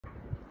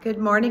Good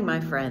morning,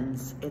 my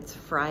friends. It's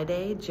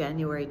Friday,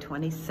 January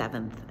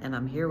 27th, and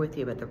I'm here with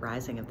you at the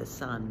rising of the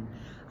sun.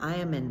 I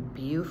am in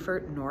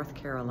Beaufort, North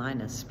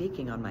Carolina,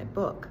 speaking on my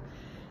book,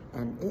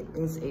 and it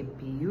is a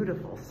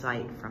beautiful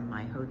sight from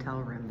my hotel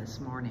room this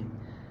morning.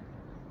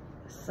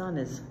 The sun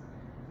is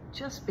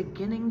just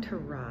beginning to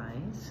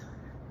rise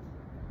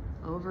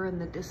over in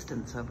the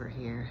distance over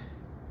here.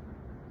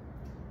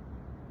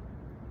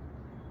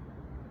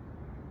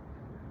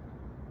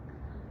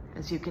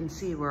 As you can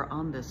see, we're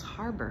on this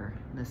harbor,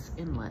 this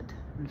inlet.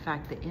 In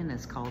fact, the inn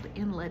is called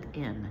Inlet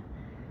Inn.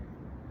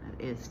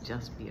 It is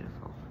just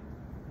beautiful.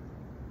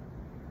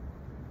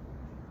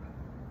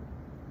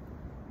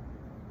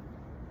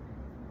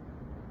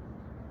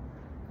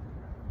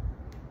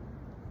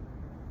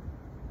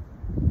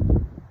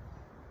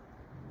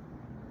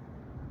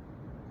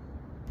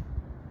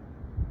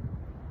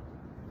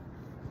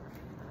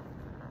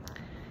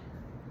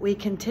 We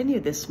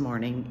continue this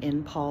morning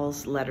in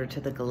Paul's letter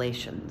to the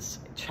Galatians,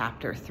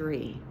 chapter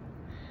 3.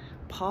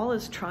 Paul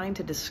is trying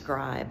to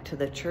describe to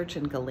the church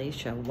in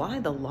Galatia why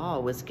the law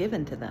was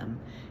given to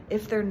them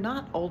if they're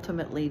not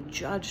ultimately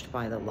judged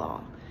by the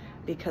law,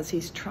 because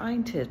he's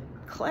trying to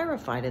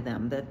clarify to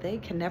them that they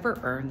can never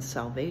earn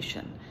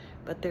salvation,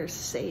 but they're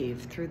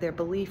saved through their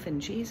belief in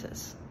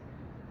Jesus.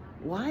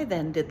 Why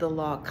then did the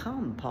law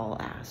come, Paul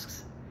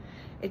asks?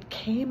 It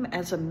came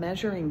as a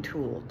measuring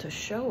tool to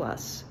show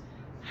us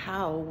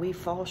how we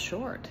fall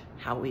short,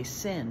 how we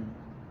sin.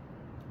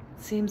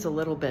 It seems a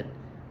little bit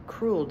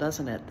cruel,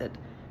 doesn't it, that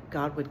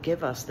God would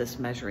give us this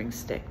measuring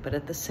stick, but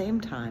at the same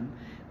time,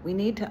 we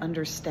need to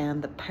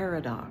understand the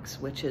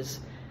paradox, which is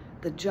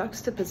the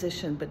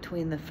juxtaposition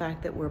between the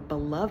fact that we're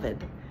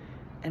beloved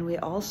and we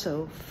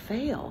also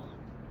fail.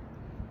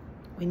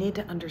 We need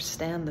to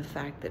understand the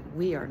fact that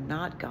we are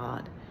not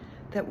God,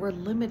 that we're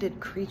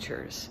limited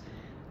creatures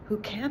who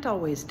can't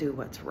always do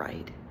what's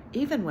right,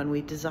 even when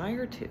we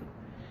desire to,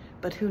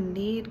 but who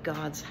need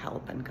God's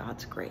help and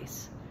God's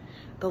grace.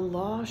 The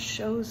law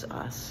shows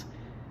us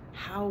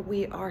how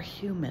we are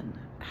human,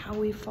 how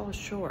we fall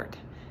short,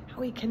 how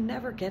we can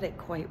never get it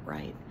quite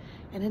right.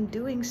 And in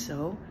doing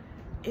so,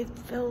 it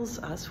fills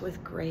us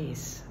with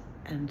grace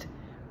and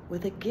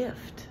with a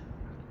gift.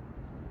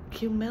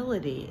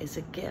 Humility is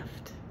a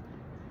gift.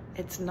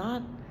 It's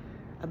not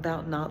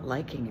about not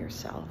liking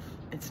yourself.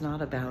 It's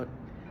not about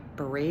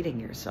berating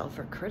yourself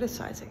or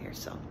criticizing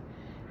yourself.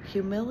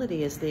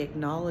 Humility is the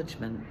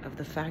acknowledgement of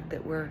the fact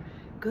that we're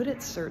good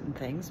at certain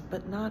things,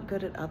 but not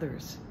good at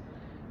others,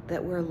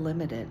 that we're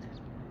limited,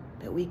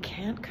 that we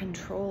can't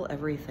control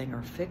everything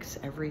or fix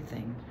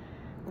everything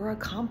or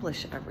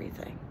accomplish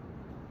everything.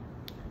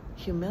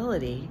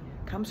 Humility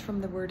comes from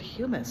the word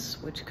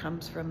humus, which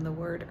comes from the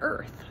word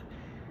earth.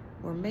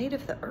 We're made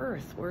of the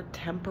earth. We're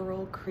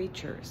temporal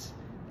creatures,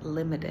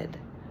 limited,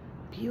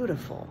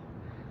 beautiful,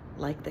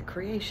 like the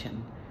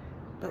creation,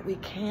 but we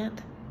can't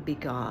be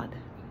God.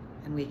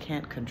 And we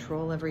can't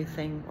control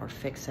everything or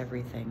fix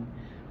everything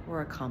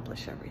or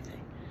accomplish everything.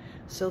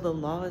 So the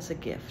law is a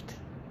gift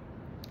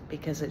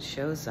because it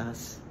shows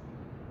us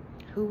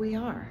who we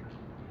are.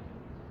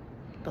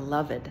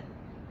 Beloved,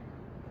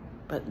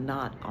 but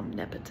not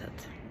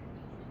omnipotent.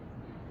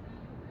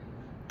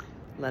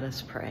 Let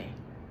us pray.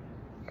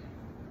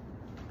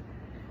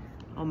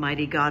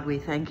 Almighty God, we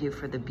thank you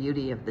for the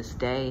beauty of this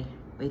day.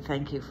 We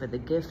thank you for the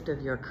gift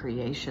of your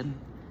creation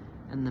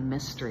and the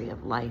mystery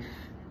of life.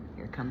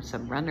 Here come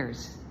some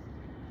runners.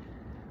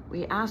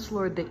 We ask,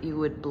 Lord, that you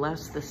would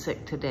bless the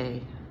sick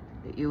today,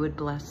 that you would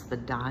bless the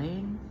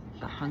dying,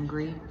 the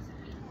hungry,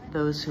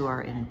 those who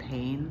are in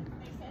pain,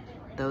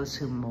 those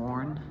who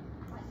mourn.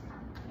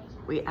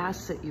 We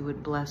ask that you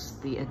would bless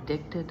the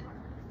addicted,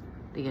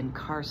 the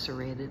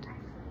incarcerated,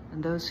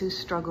 and those who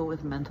struggle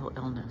with mental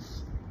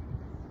illness.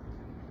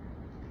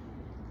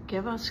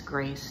 Give us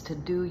grace to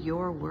do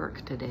your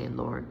work today,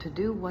 Lord, to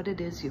do what it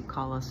is you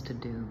call us to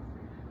do.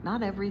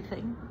 Not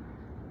everything,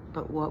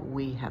 but what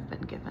we have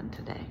been given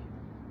today.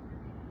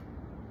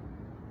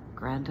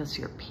 Grant us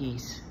your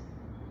peace.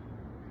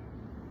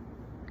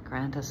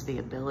 Grant us the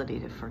ability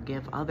to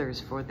forgive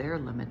others for their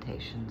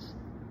limitations.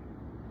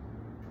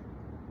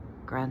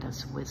 Grant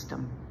us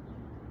wisdom.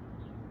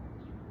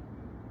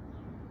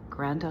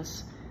 Grant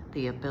us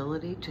the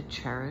ability to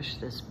cherish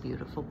this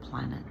beautiful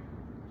planet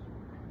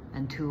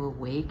and to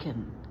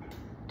awaken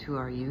to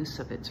our use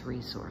of its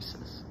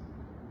resources.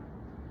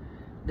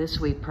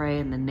 This we pray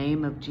in the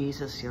name of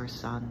Jesus, your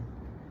Son,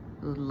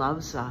 who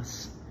loves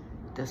us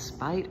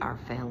despite our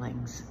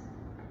failings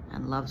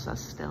and loves us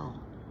still.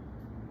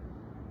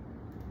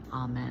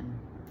 Amen.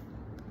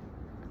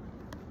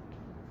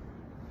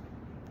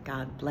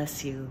 God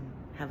bless you.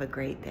 Have a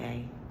great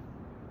day.